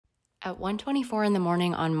At 1:24 in the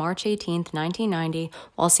morning on March 18, 1990,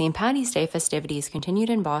 while St. Paddy's Day festivities continued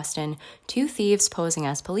in Boston, two thieves posing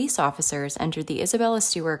as police officers entered the Isabella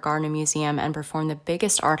Stewart Gardner Museum and performed the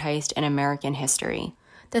biggest art heist in American history.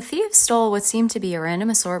 The thieves stole what seemed to be a random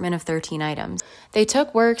assortment of 13 items. They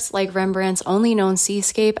took works like Rembrandt's only known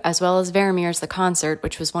Seascape, as well as Vermeer's The Concert,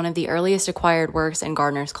 which was one of the earliest acquired works in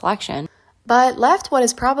Gardner's collection, but left what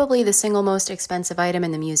is probably the single most expensive item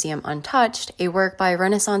in the museum untouched, a work by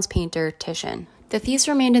Renaissance painter Titian. The thieves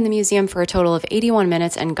remained in the museum for a total of 81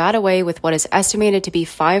 minutes and got away with what is estimated to be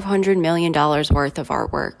 $500 million worth of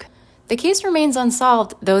artwork. The case remains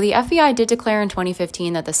unsolved, though the FBI did declare in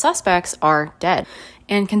 2015 that the suspects are dead.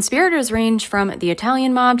 And conspirators range from the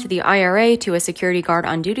Italian mob to the IRA to a security guard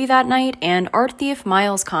on duty that night and art thief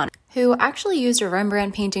Miles Connor, who actually used a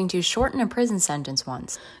Rembrandt painting to shorten a prison sentence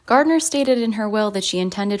once. Gardner stated in her will that she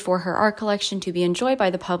intended for her art collection to be enjoyed by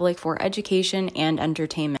the public for education and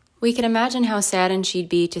entertainment. We can imagine how saddened she'd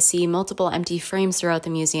be to see multiple empty frames throughout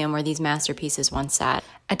the museum where these masterpieces once sat.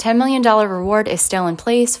 A $10 million reward is still in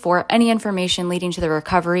place for any information leading to the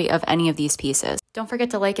recovery of any of these pieces. Don't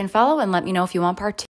forget to like and follow, and let me know if you want part 2.